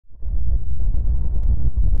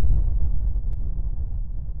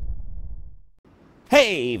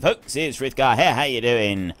Hey folks, it's Frithgar here, how you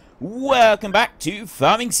doing? Welcome back to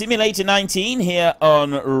Farming Simulator 19 here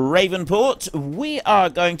on Ravenport. We are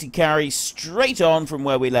going to carry straight on from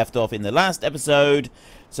where we left off in the last episode,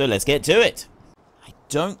 so let's get to it. I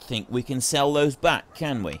don't think we can sell those back,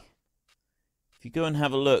 can we? If you go and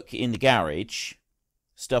have a look in the garage,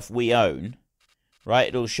 stuff we own, right,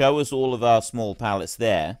 it'll show us all of our small pallets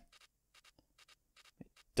there.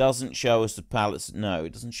 Doesn't show us the pallets. No,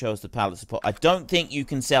 it doesn't show us the pallets. I don't think you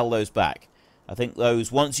can sell those back. I think those,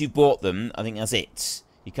 once you bought them, I think that's it.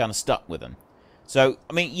 You're kind of stuck with them. So,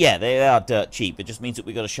 I mean, yeah, they are dirt cheap. It just means that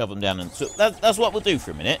we've got to shove them down. And so that's what we'll do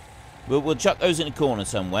for a minute. We'll chuck those in a corner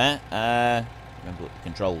somewhere. Remember what the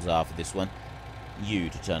controls are for this one. U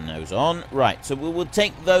to turn those on. Right, so we'll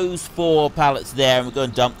take those 4 pallets there and we're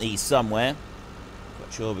going to dump these somewhere.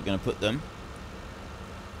 Not sure we're going to put them.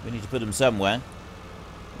 We need to put them somewhere.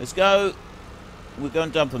 Let's go. We'll go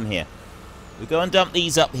and dump them here. We'll go and dump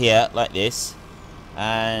these up here like this.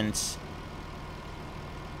 And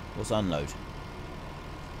what's unload?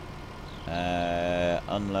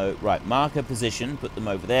 Unload. Right, marker position. Put them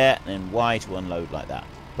over there. And then Y to unload like that.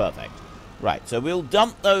 Perfect. Right, so we'll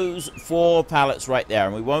dump those 4 pallets right there.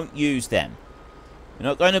 And we won't use them. We're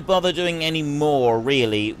not going to bother doing any more,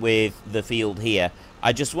 really, with the field here.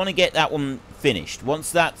 I just want to get that one finished.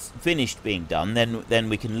 Once that's finished being done, then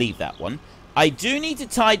we can leave that one. I do need to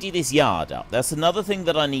tidy this yard up. That's another thing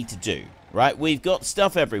that I need to do. Right, we've got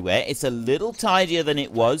stuff everywhere. It's a little tidier than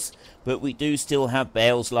it was, but we do still have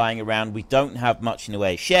bales lying around. We don't have much in the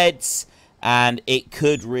way of sheds, and it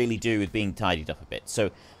could really do with being tidied up a bit. So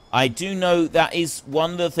I do know that is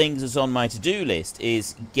one of the things that's on my to-do list,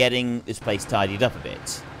 is getting this place tidied up a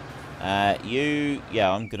bit.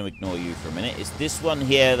 Yeah, I'm going to ignore you for a minute. It's this one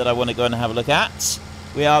here that I want to go and have a look at.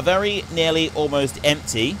 We are very nearly almost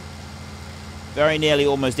empty. Very nearly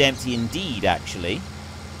almost empty indeed, actually.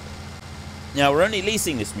 Now, we're only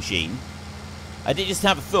leasing this machine. I did just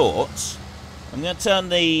have a thought. I'm going to turn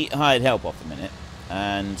the hired help off a minute.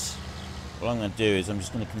 And what I'm going to do is I'm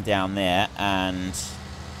just going to come down there and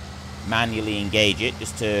manually engage it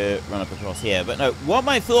just to run up across here. But no, what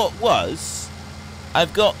my thought was,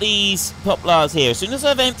 I've got these poplars here. As soon as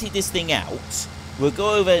I've emptied this thing out, we'll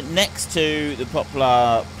go over next to the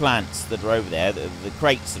poplar plants that are over there, the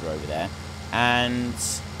crates that are over there, and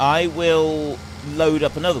I will load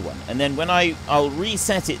up another one. And then when I'll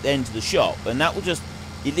reset it then to the shop, and that will just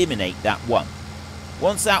eliminate that one.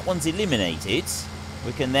 Once that one's eliminated,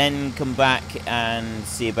 we can then come back and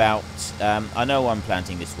see about... I know I'm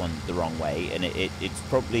planting this one the wrong way, and it's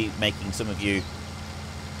probably making some of you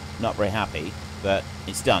not very happy. But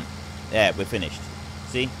it's done. There, we're finished.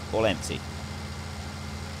 See? All empty.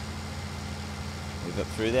 Move up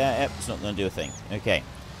through there. Yep, it's not going to do a thing. Okay.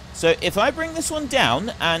 So if I bring this one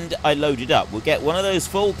down and I load it up, we'll get one of those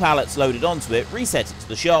full pallets loaded onto it, reset it to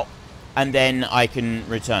the shop, and then I can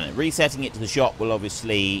return it. Resetting it to the shop will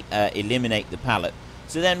obviously eliminate the pallet.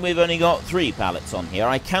 So then we've only got 3 pallets on here.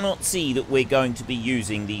 I cannot see that we're going to be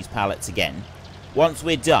using these pallets again. Once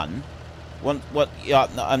we're done...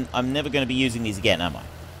 I'm never going to be using these again, am I?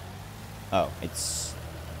 Oh, it's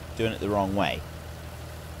doing it the wrong way.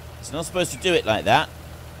 It's not supposed to do it like that.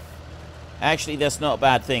 Actually, that's not a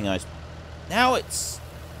bad thing. Now it's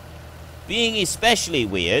being especially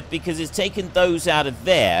weird because it's taken those out of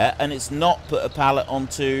there and it's not put a pallet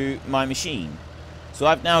onto my machine. So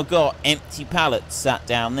I've now got empty pallets sat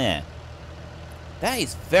down there. That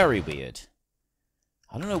is very weird.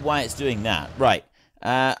 I don't know why it's doing that. Right.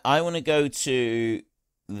 I want to go to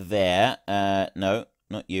there. No,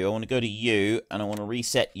 not you. I want to go to you, and I want to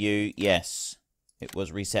reset you. Yes, it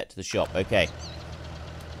was reset to the shop. Okay.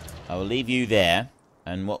 I will leave you there.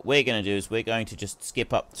 And what we're going to do is we're going to just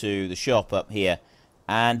skip up to the shop up here.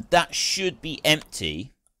 And that should be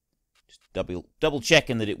empty. Just double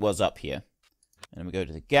checking that it was up here. And then we go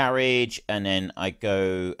to the garage, and then I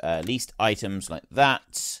go leased items like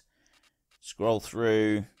that. Scroll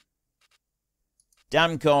through.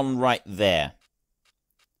 Damcon right there.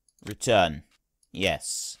 Return.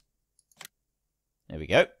 Yes. There we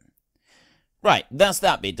go. Right, that's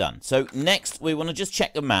that bit done. So next we want to just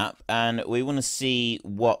check the map and we want to see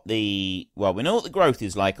what the... Well, we know what the growth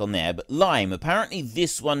is like on there, but lime, apparently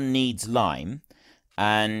this one needs lime.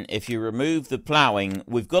 And if you remove the ploughing,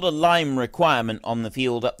 we've got a lime requirement on the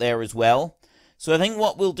field up there as well. So I think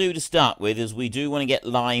what we'll do to start with is we do want to get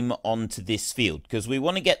lime onto this field, because we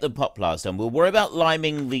want to get the poplars done. We'll worry about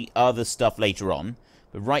liming the other stuff later on,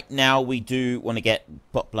 but right now we do want to get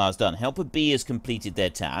poplars done. Helper B has completed their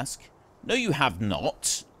task. No, you have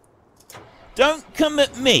not. Don't come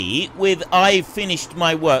at me with "I've finished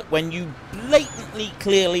my work" when you blatantly blatantly,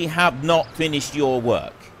 clearly have not finished your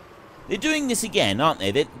work. They're doing this again, aren't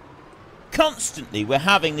they? They're constantly, we're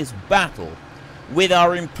having this battle with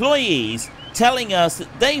our employees telling us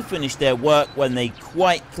that they finished their work when they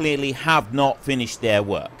quite clearly have not finished their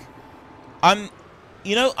work. I'm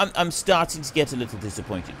starting to get a little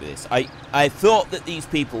disappointed with this. I thought that these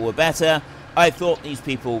people were better. I thought these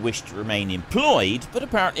people wished to remain employed, but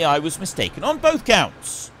apparently I was mistaken on both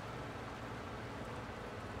counts.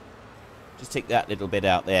 Just take that little bit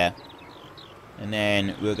out there. And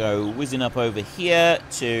then we'll go whizzing up over here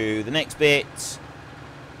to the next bit.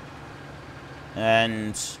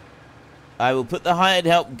 And I will put the hired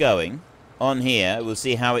help going on here. We'll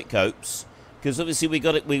see how it copes. Because obviously we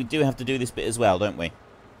do have to do this bit as well, don't we?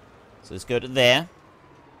 So let's go to there.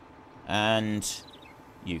 And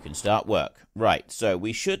you can start work. Right, so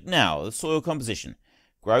we should now, the soil composition.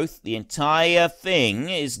 Growth, the entire thing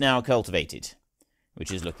is now cultivated.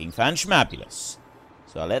 Which is looking fan-schmabulous.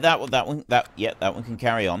 So I'll let that one can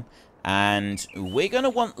carry on. And we're going to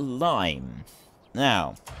want lime.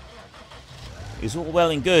 Now, it's all well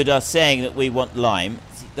and good us saying that we want lime.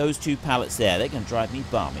 See, those two pallets there, they're going to drive me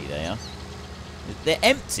balmy, they are. They're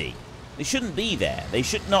empty. They shouldn't be there. They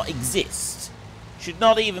should not exist. Should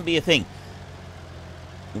not even be a thing.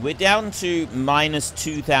 We're down to minus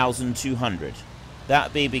 2,200.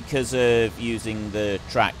 That'd be because of using the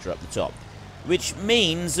tractor up the top. Which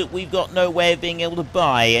means that we've got no way of being able to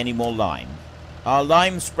buy any more lime. Our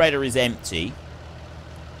lime spreader is empty.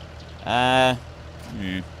 That's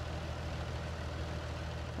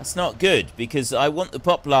not good, because I want the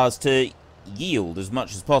poplars to yield as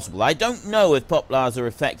much as possible. I don't know if poplars are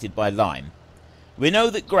affected by lime. We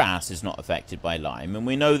know that grass is not affected by lime, and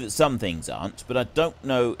we know that some things aren't, but I don't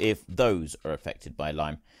know if those are affected by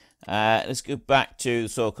lime. Let's go back to the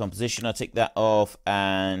soil composition. I'll take that off,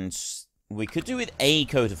 and we could do with a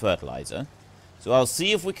coat of fertilizer. So I'll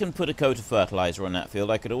see if we can put a coat of fertilizer on that field.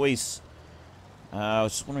 I could always... I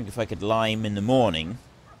was just wondering if I could lime in the morning.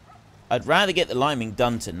 I'd rather get the liming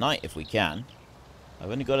done tonight if we can. I've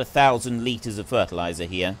only got 1,000 litres of fertilizer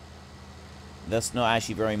here. That's not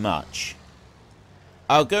actually very much.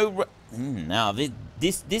 I'll go... now,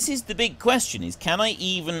 this is the big question, is can I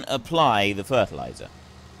even apply the fertilizer?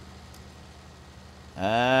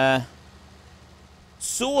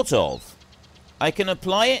 Sort of. I can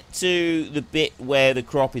apply it to the bit where the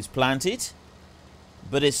crop is planted,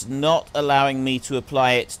 but it's not allowing me to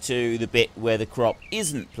apply it to the bit where the crop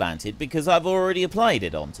isn't planted, because I've already applied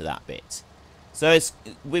it onto that bit. So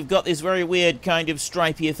we've got this very weird kind of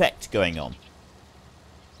stripy effect going on.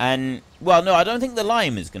 And, well, no, I don't think the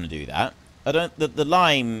lime is going to do that. The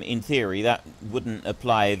lime, in theory, that wouldn't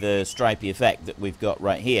apply the stripy effect that we've got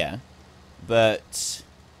right here. But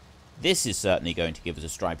this is certainly going to give us a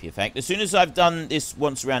stripy effect. As soon as I've done this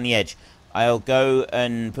once around the edge, I'll go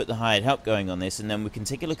and put the hired help going on this, and then we can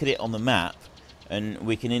take a look at it on the map, and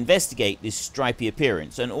we can investigate this stripy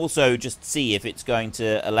appearance, and also just see if it's going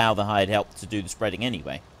to allow the hired help to do the spreading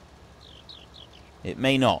anyway. It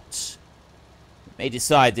may not. It may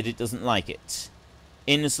decide that it doesn't like it.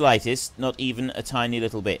 In the slightest, not even a tiny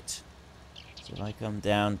little bit. So if I come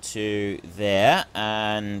down to there,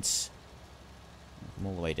 and come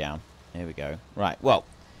all the way down. There we go. Right, well,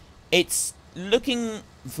 it's looking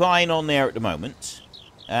fine on there at the moment,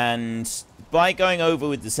 and by going over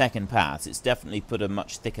with the second pass, it's definitely put a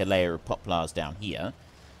much thicker layer of poplars down here.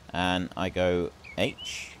 And I go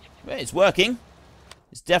H. Well, it's working.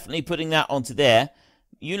 It's definitely putting that onto there.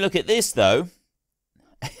 You look at this, though.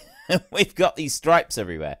 We've got these stripes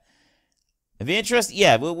everywhere. If you're interested,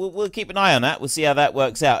 yeah, we'll keep an eye on that. We'll see how that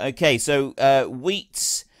works out. Okay, so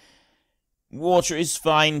wheat... water is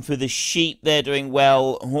fine for the sheep. They're doing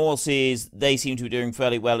well. Horses, they seem to be doing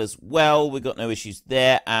fairly well as well. We've got no issues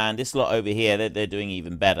there. And this lot over here, they're doing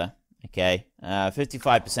even better. Okay.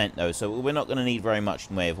 55% though, so we're not going to need very much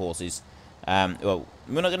in the way of horses. Well,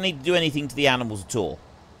 we're not going to need to do anything to the animals at all.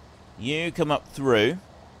 You come up through.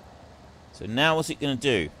 So now what's it going to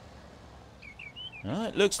do?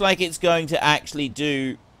 It looks like it's going to actually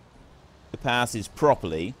do the passes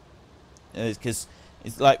properly. Because...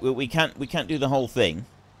 it's like we can't do the whole thing.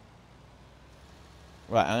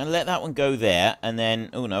 Right, I'm going to let that one go there, and then...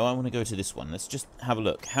 oh no, I want to go to this one. Let's just have a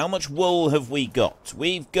look. How much wool have we got?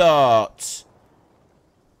 We've got...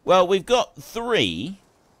 well, we've got 3.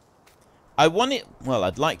 I want it... well,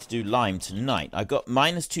 I'd like to do lime tonight. I got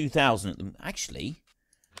minus 2,000 at them. Actually,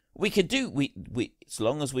 we could do... we as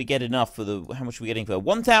long as we get enough for the... how much are we getting for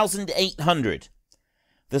 1,800.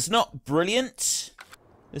 That's not brilliant.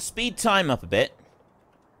 Let's speed time up a bit.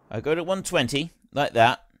 I'll go to 120, like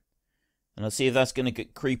that. And I'll see if that's going to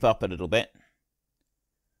creep up a little bit.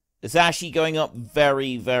 It's actually going up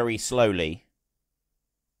very, very slowly.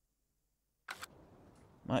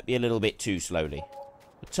 Might be a little bit too slowly.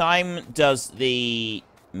 What time does the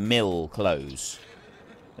mill close?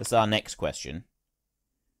 That's our next question.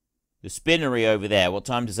 The spinnery over there, what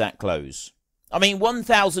time does that close? I mean,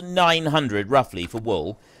 1,900 roughly for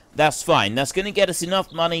wool. That's fine. That's going to get us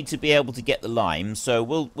enough money to be able to get the lime. So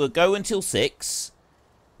we'll go until 6.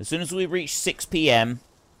 As soon as we reach 6 p.m.,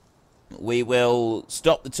 we will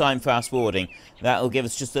stop the time fast forwarding. That'll give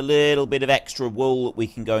us just a little bit of extra wool that we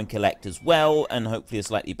can go and collect as well, and hopefully a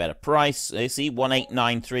slightly better price. You see,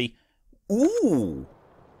 1893. Ooh!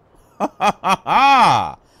 Ha ha ha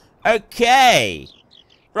ha! Okay!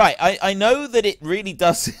 Right, I know that it really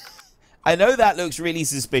does... I know that looks really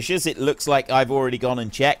suspicious. It looks like I've already gone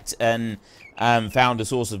and checked and found a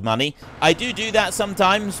source of money. I do that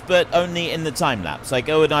sometimes, but only in the time-lapse. I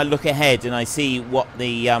go and I look ahead and I see what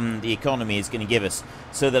the economy is going to give us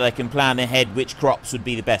so that I can plan ahead which crops would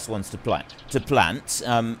be the best ones to plant.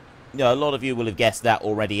 You know, a lot of you will have guessed that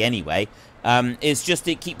already anyway. It's just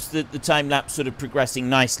it keeps the time-lapse sort of progressing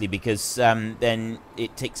nicely because then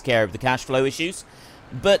it takes care of the cash flow issues.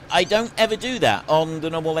 But I don't ever do that on the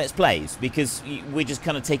normal Let's Plays because we just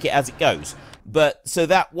kind of take it as it goes. But so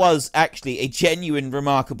that was actually a genuine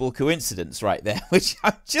remarkable coincidence right there, which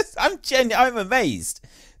I'm amazed.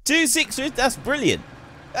 2/6, that's brilliant.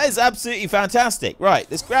 That is absolutely fantastic. Right,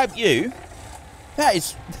 let's grab you. That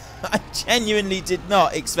is, I genuinely did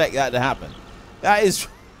not expect that to happen. That is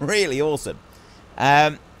really awesome.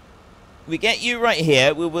 We get you right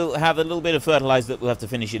here. We will have a little bit of fertilizer that we'll have to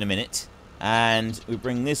finish in a minute. And we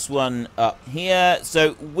bring this one up here.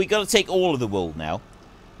 So we got to take all of the wool now.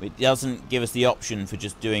 It doesn't give us the option for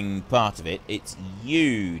just doing part of it. It's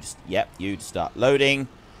you. You to start loading.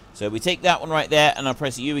 So we take that one right there, and I'll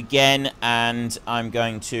press U again, and I'm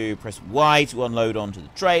going to press Y to unload onto the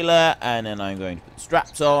trailer, and then I'm going to put the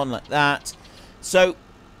straps on like that. So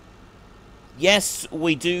yes,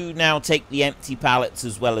 we do now take the empty pallets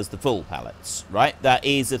as well as the full pallets, right? That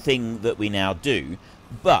is a thing that we now do.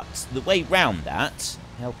 But the way round that,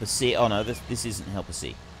 help us see. Oh no, this isn't help us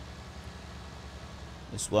see.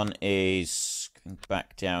 This one is going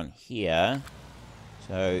back down here.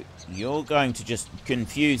 So you're going to just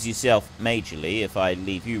confuse yourself majorly if I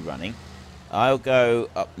leave you running. I'll go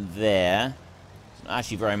up there. There's not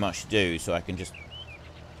actually very much to do, so I can just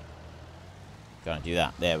go and do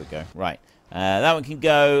that. There we go. Right. That one can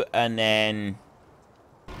go, and then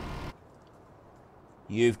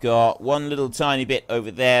you've got one little tiny bit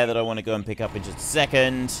over there that I want to go and pick up in just a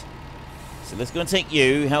second. So let's go and take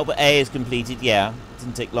you. Helper A is completed. Yeah, it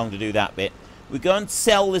didn't take long to do that bit. We go and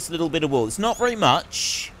sell this little bit of wool. It's not very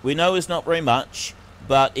much. We know it's not very much,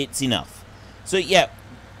 but it's enough. So yeah,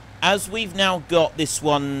 as we've now got this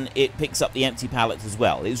one, it picks up the empty pallets as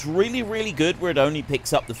well. It's really, really good where it only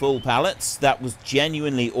picks up the full pallets. That was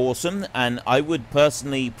genuinely awesome, and I would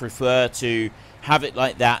personally prefer to have it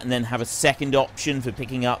like that and then have a second option for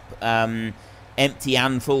picking up empty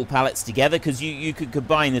and full pallets together, because you could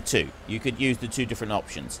combine the two. You could use the two different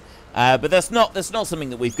options. But that's not something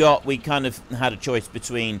that we've got. We kind of had a choice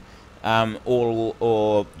between all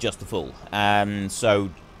or just the full. So,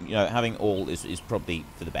 you know, having all is probably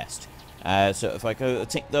for the best. So if I go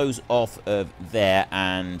take those off of there,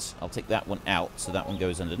 and I'll take that one out, so that one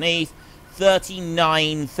goes underneath.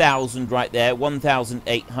 39,000 right there,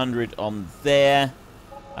 1,800 on there.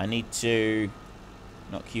 I need to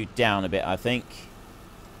knock you down a bit, I think,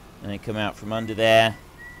 and then come out from under there.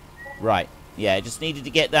 Right, yeah, I just needed to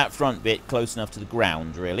get that front bit close enough to the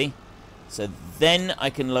ground, really. So then I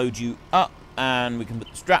can load you up, and we can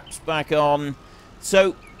put the straps back on.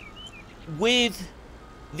 So with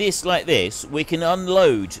this like this, we can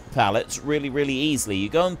unload pallets really, really easily. You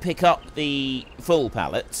go and pick up the full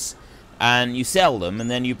pallets, and you sell them,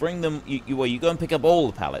 and then you bring them, well, you go and pick up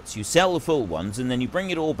all the pallets, you sell the full ones, and then you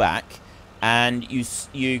bring it all back, and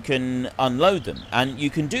you can unload them. And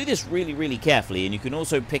you can do this really, really carefully, and you can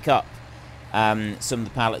also pick up some of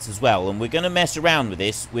the pallets as well. And we're going to mess around with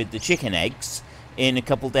this with the chicken eggs in a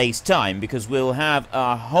couple days' time, because we'll have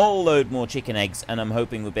a whole load more chicken eggs, and I'm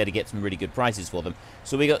hoping we'll better get some really good prices for them.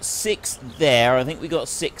 So we got 6 there. I think we got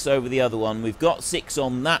 6 over the other one. We've got 6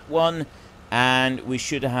 on that one, and we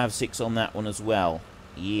should have 6 on that one as well.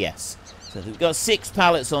 Yes. So we've got 6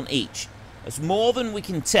 pallets on each. That's more than we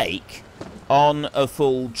can take on a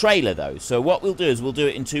full trailer, though. So what we'll do is we'll do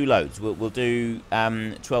it in 2 loads. We'll do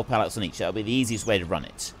 12 pallets on each. That'll be the easiest way to run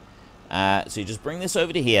it. So you just bring this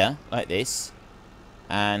over to here, like this.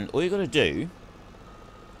 And all you've got to do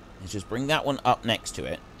is just bring that one up next to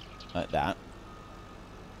it, like that.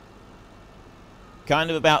 Kind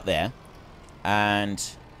of about there. And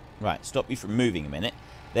Right, stop you from moving a minute.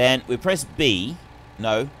 Then we press B.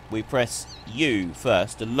 No, we press U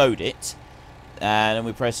first to load it. And then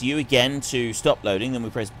we press U again to stop loading. Then we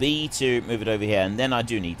press B to move it over here. And then I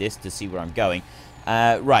do need this to see where I'm going.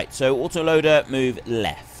 Right, so autoloader, move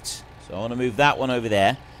left. So I want to move that one over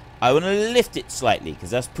there. I want to lift it slightly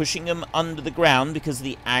because that's pushing them under the ground because of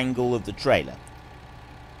the angle of the trailer.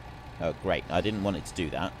 Oh, great. I didn't want it to do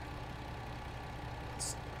that.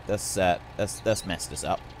 That's messed us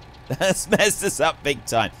up. That's messed us up big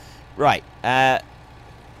time. Right.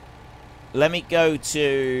 Let me go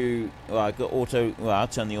to... Well, I've got auto... Well, I'll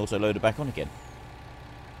turn the autoloader back on again.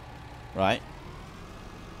 Right.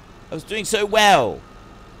 I was doing so well.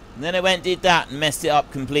 And then I went and did that and messed it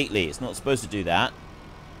up completely. It's not supposed to do that.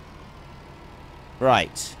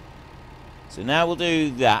 Right. So now we'll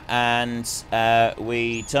do that. And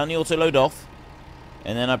we turn the autoload off.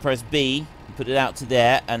 And then I press B. Put it out to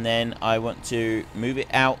there. And then I want to move it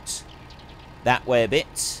out that way a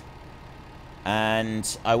bit.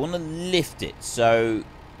 And I want to lift it. So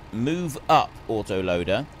move up,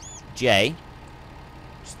 autoloader. J.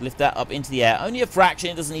 Just lift that up into the air. Only a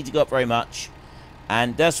fraction. It doesn't need to go up very much.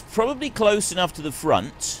 And that's probably close enough to the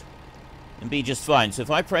front. And be just fine. So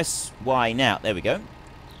if I press Y now. There we go.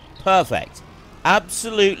 Perfect.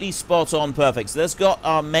 Absolutely spot on perfect. So that's got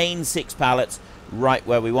our main 6 pallets right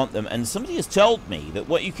where we want them. And somebody has told me that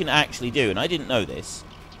what you can actually do. And I didn't know this.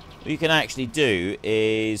 What you can actually do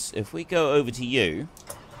is, if we go over to you,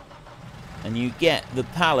 and you get the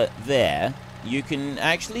pallet there, you can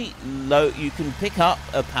actually you can pick up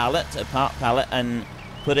a pallet, a part pallet, and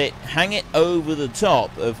hang it over the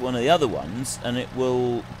top of one of the other ones, and it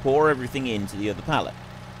will pour everything into the other pallet.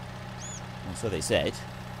 And so they said.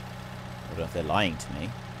 I don't know if they're lying to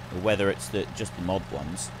me, or whether it's just the mod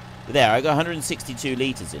ones. But there, I got 162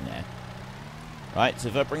 litres in there. Right, so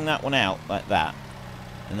if I bring that one out like that,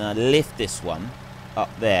 and then I lift this one up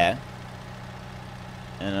there.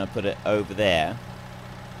 And I put it over there.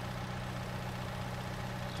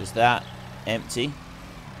 Just that. Empty.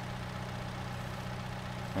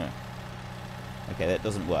 Huh. Okay, that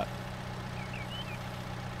doesn't work.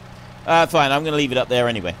 Fine, I'm going to leave it up there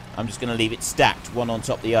anyway. I'm just going to leave it stacked, one on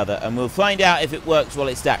top of the other. And we'll find out if it works while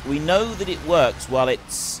it's stacked. We know that it works while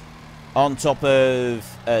it's on top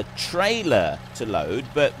of a trailer to load,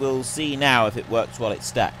 but we'll see now if it works while it's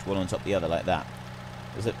stacked, one on top of the other like that.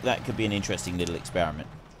 That could be an interesting little experiment.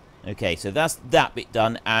 Okay, so that's that bit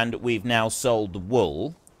done, and we've now sold the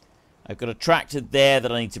wool. I've got a tractor there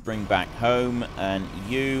that I need to bring back home, and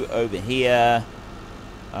you over here.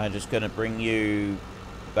 I'm just going to bring you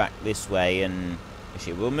back this way, and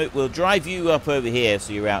actually we'll drive you up over here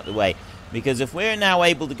so you're out the way. Because if we're now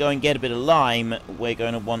able to go and get a bit of lime, we're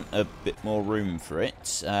going to want a bit more room for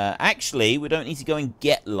it. Actually, we don't need to go and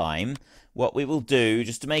get lime. What we will do,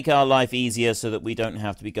 just to make our life easier so that we don't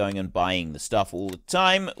have to be going and buying the stuff all the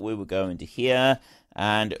time, we will go into here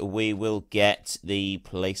and we will get the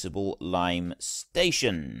placeable lime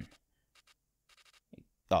station.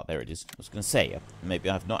 Oh, there it is. I was going to say, maybe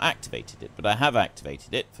I've not activated it, but I have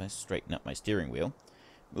activated it. If I straighten up my steering wheel.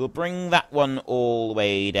 We'll bring that one all the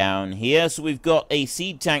way down here. So we've got a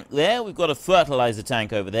seed tank there. We've got a fertilizer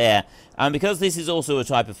tank over there. And because this is also a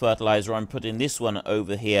type of fertilizer, I'm putting this one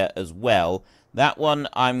over here as well. That one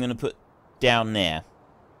I'm going to put down there.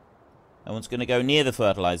 That one's going to go near the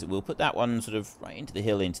fertilizer. We'll put that one sort of right into the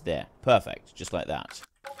hill into there. Perfect. Just like that.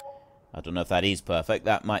 I don't know if that is perfect.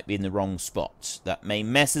 That might be in the wrong spot. That may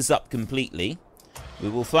mess us up completely. We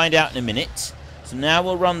will find out in a minute. So now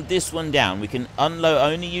we'll run this one down. We can unload,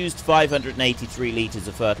 only used 583 litres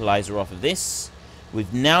of fertilizer off of this.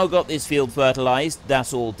 We've now got this field fertilized.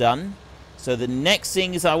 That's all done. So the next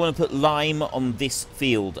thing is I want to put lime on this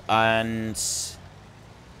field. And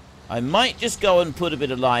I might just go and put a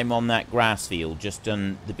bit of lime on that grass field. Just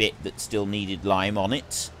on the bit that still needed lime on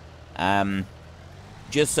it.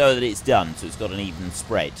 Just so that it's done. So it's got an even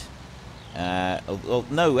spread.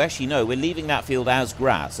 No, actually, no. We're leaving that field as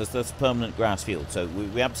grass. That's a permanent grass field. So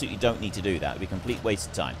we absolutely don't need to do that. It'd be a complete waste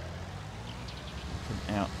of time.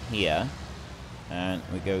 Come out here. And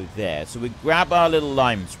we go there. So we grab our little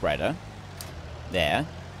lime spreader. There.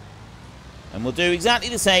 And we'll do exactly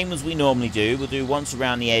the same as we normally do. We'll do once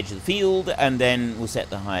around the edge of the field. And then we'll set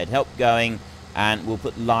the hired help going. And we'll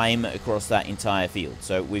put lime across that entire field.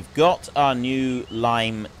 So we've got our new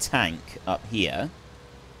lime tank up here.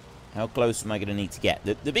 How close am I going to need to get?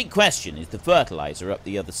 The big question is the fertilizer up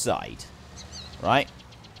the other side. Right?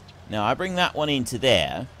 Now, I bring that one into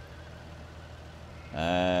there.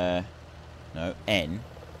 No, N.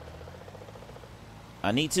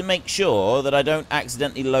 I need to make sure that I don't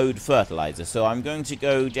accidentally load fertilizer. So I'm going to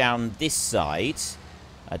go down this side.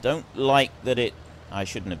 I don't like that it... I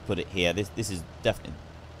shouldn't have put it here. This is definitely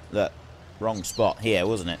the wrong spot here,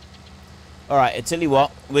 wasn't it? Alright, I tell you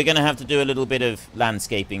what. We're going to have to do a little bit of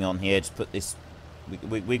landscaping on here to put this...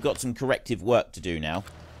 We've got some corrective work to do now.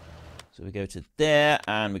 So we go to there,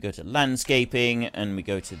 and we go to landscaping, and we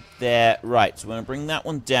go to there. Right, so we're going to bring that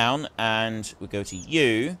one down, and we go to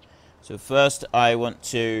you. So first I want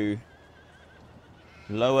to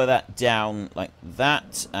lower that down like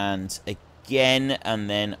that, and again, and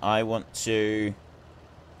then I want to...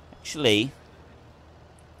 Actually,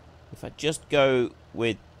 if I just go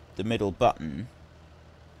with the middle button,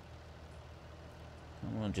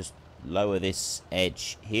 I want to just lower this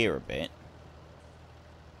edge here a bit.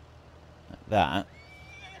 Like that.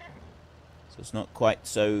 So it's not quite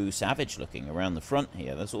so savage looking around the front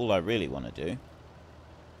here. That's all I really want to do.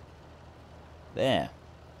 There.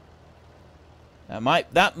 That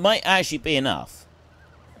might actually be enough.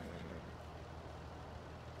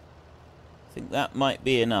 I think that might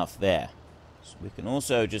be enough there. So we can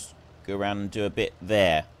also just go around and do a bit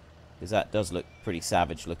there, because that does look pretty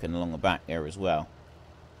savage looking along the back there as well.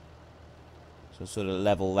 So sort of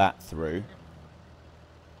level that through.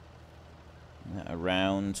 That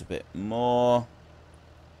around a bit more.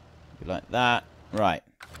 Maybe like that. Right.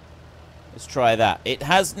 Let's try that. It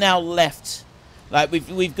has now left... Like,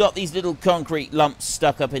 we've got these little concrete lumps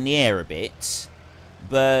stuck up in the air a bit.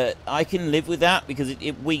 But I can live with that, because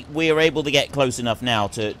we are able to get close enough now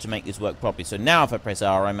to make this work properly. So now if I press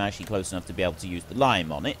R, I'm actually close enough to be able to use the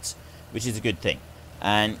lime on it, which is a good thing.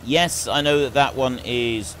 And yes, I know that that one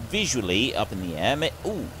is visually up in the air.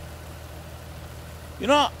 Ooh. You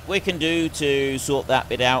know what we can do to sort that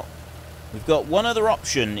bit out? We've got one other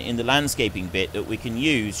option in the landscaping bit that we can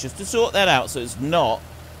use just to sort that out so it's not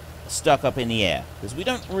stuck up in the air. Because we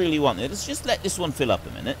don't really want it. Let's just let this one fill up a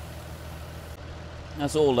minute.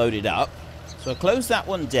 That's all loaded up. So I'll close that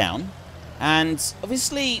one down. And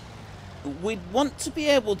obviously, we'd want to be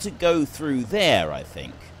able to go through there, I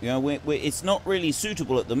think. You know, it's not really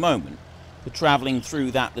suitable at the moment for travelling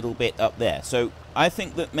through that little bit up there. So I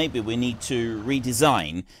think that maybe we need to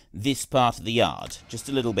redesign this part of the yard just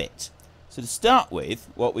a little bit. So to start with,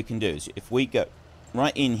 what we can do is if we go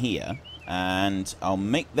right in here, and I'll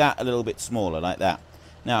make that a little bit smaller like that.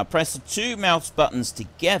 Now press the two mouse buttons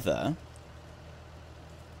together,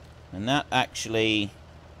 and that actually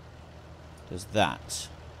does that.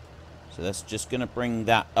 So that's just going to bring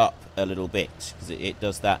that up a little bit, because it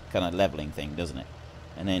does that kind of leveling thing, doesn't it?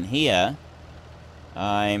 And then here,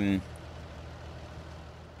 all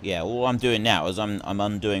I'm doing now is I'm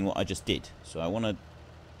undoing what I just did. So I want to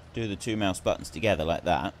do the two mouse buttons together like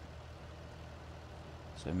that.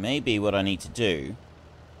 So maybe what I need to do...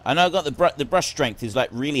 I know I've got the brush strength is like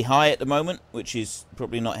really high at the moment, which is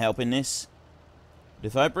probably not helping this. But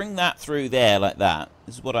if I bring that through there like that,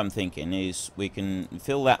 this is what I'm thinking, is we can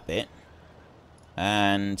fill that bit.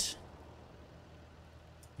 And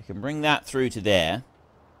we can bring that through to there.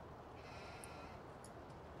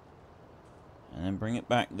 And then bring it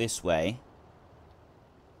back this way.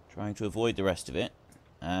 Trying to avoid the rest of it.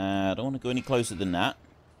 I don't want to go any closer than that.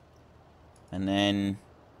 And then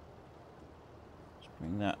just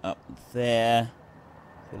bring that up there.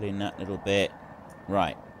 Fill in that little bit.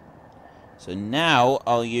 Right. So now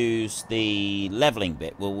I'll use the leveling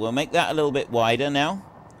bit. We'll make that a little bit wider now.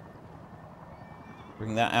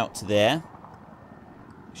 Bring that out to there.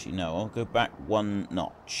 Actually, no, I'll go back one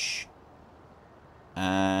notch.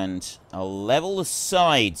 And I'll level the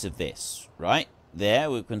sides of this. Right there,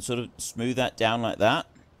 we can sort of smooth that down like that.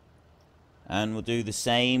 And we'll do the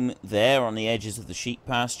same there on the edges of the sheep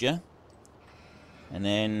pasture. And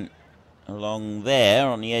then along there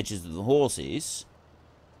on the edges of the horses.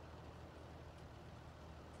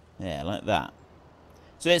 Yeah, like that.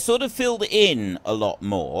 So it's sort of filled in a lot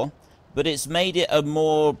more, but it's made it a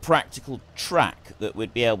more practical track that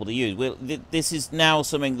we'd be able to use. This is now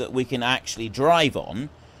something that we can actually drive on,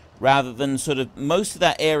 rather than sort of most of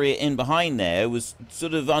that area in behind there was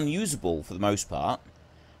sort of unusable for the most part.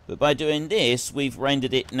 But by doing this, we've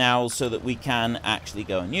rendered it now so that we can actually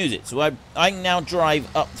go and use it. So I can now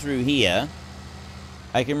drive up through here.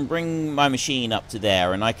 I can bring my machine up to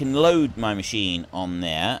there, and I can load my machine on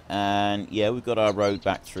there. And yeah, we've got our road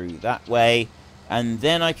back through that way. And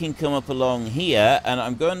then I can come up along here, and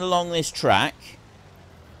I'm going along this track.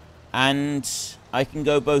 And I can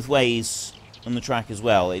go both ways on the track as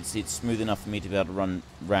well. It's smooth enough for me to be able to run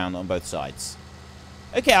round on both sides.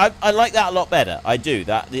 Okay, I like that a lot better. I do.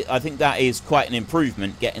 I think that is quite an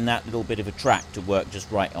improvement, getting that little bit of a track to work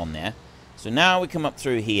just right on there. So now we come up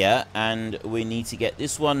through here, and we need to get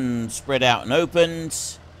this one spread out and opened.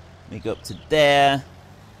 We go up to there.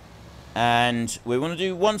 And we want to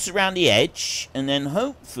do once around the edge, and then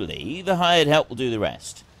hopefully the hired help will do the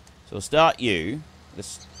rest. So I'll start you.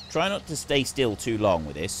 Let's try not to stay still too long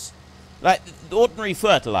with this. Like the ordinary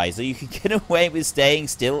fertilizer, you can get away with staying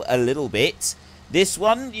still a little bit. This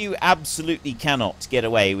one, you absolutely cannot get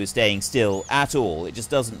away with staying still at all. It just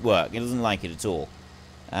doesn't work. It doesn't like it at all.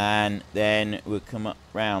 And then we'll come up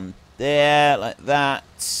round there, like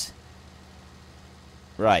that.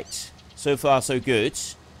 Right. So far, so good.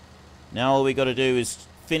 Now all we got to do is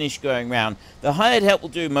finish going round. The hired help will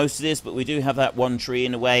do most of this, but we do have that one tree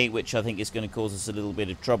in the way, which I think is going to cause us a little bit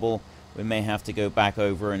of trouble. We may have to go back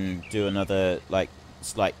over and do another, like,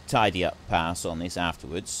 slight tidy-up pass on this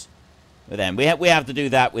afterwards. But then, we have to do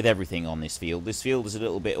that with everything on this field. This field is a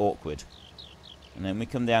little bit awkward. And then we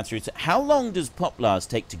come down through to... How long does poplars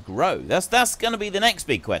take to grow? That's going to be the next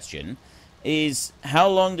big question, is how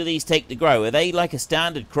long do these take to grow? Are they like a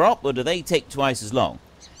standard crop, or do they take twice as long?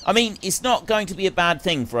 I mean, it's not going to be a bad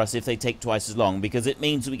thing for us if they take twice as long, because it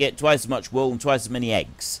means we get twice as much wool and twice as many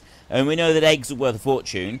eggs. And we know that eggs are worth a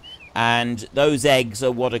fortune, and those eggs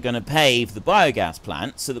are what are going to pay for the biogas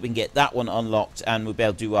plant, so that we can get that one unlocked and we'll be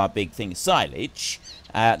able to do our big thing of silage.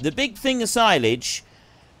 The big thing of silage,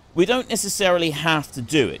 we don't necessarily have to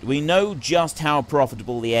do it. We know just how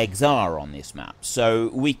profitable the eggs are on this map, so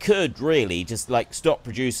we could really just like stop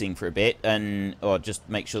producing for a bit, and or just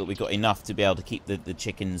make sure that we've got enough to be able to keep the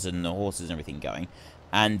chickens and the horses and everything going,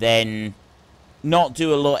 and then not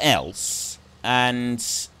do a lot else,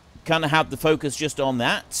 and kind of have the focus just on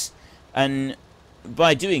that. And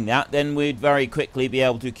by doing that, then we'd very quickly be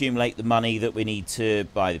able to accumulate the money that we need to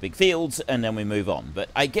buy the big fields, and then we move on. But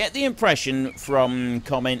I get the impression from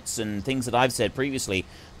comments and things that I've said previously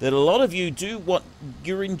that a lot of you do what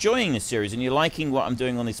you're enjoying this series, and you're liking what I'm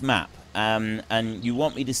doing on this map, and you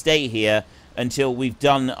want me to stay here until we've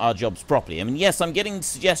done our jobs properly. I mean, yes, I'm getting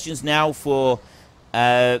suggestions now for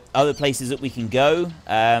other places that we can go.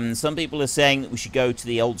 Some people are saying that we should go to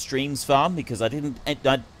the old streams farm, because I didn't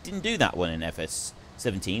do that one in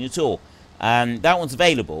FS17 at all. That one's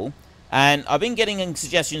available, and I've been getting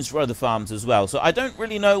suggestions for other farms as well, so I don't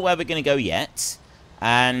really know where we're going to go yet,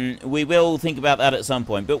 and we will think about that at some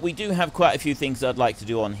point. But we do have quite a few things that I'd like to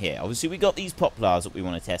do on here. Obviously we got these poplars that we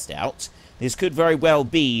want to test out. This could very well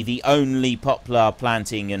be the only poplar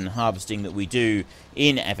planting and harvesting that we do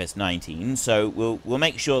in FS19, so we'll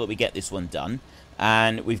make sure that we get this one done.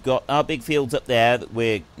 And we've got our big fields up there that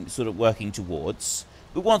we're sort of working towards.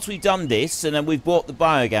 But once we've done this, and then we've bought the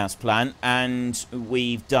biogas plant, and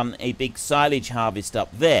we've done a big silage harvest up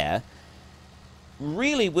there,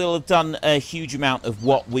 really we'll have done a huge amount of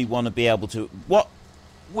what we want to be able to... what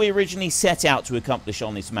we originally set out to accomplish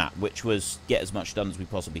on this map, which was get as much done as we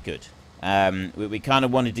possibly could. We kind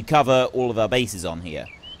of wanted to cover all of our bases on here.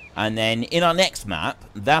 And then in our next map,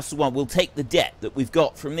 that's the one, we'll take the debt that we've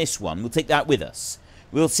got from this one, we'll take that with us.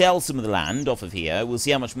 We'll sell some of the land off of here, we'll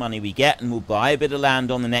see how much money we get, and we'll buy a bit of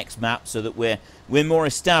land on the next map so that we're more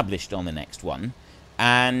established on the next one.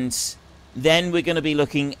 And then we're going to be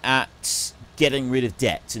looking at getting rid of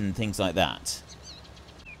debt and things like that.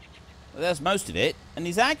 Well, that's most of it, and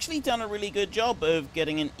he's actually done a really good job of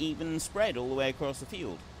getting an even spread all the way across the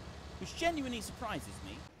field, which genuinely surprises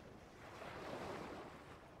me.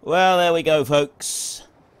 Well, there we go, folks.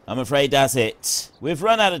 I'm afraid that's it. We've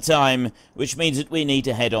run out of time, which means that we need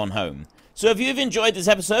to head on home. So if you've enjoyed this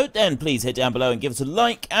episode, then please hit down below and give us a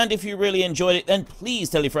like. And if you really enjoyed it, then please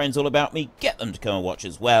tell your friends all about me. Get them to come and watch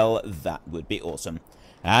as well. That would be awesome.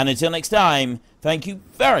 And until next time, thank you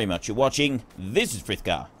very much for watching. This is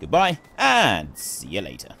Frithgar. Goodbye, and see you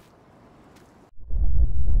later.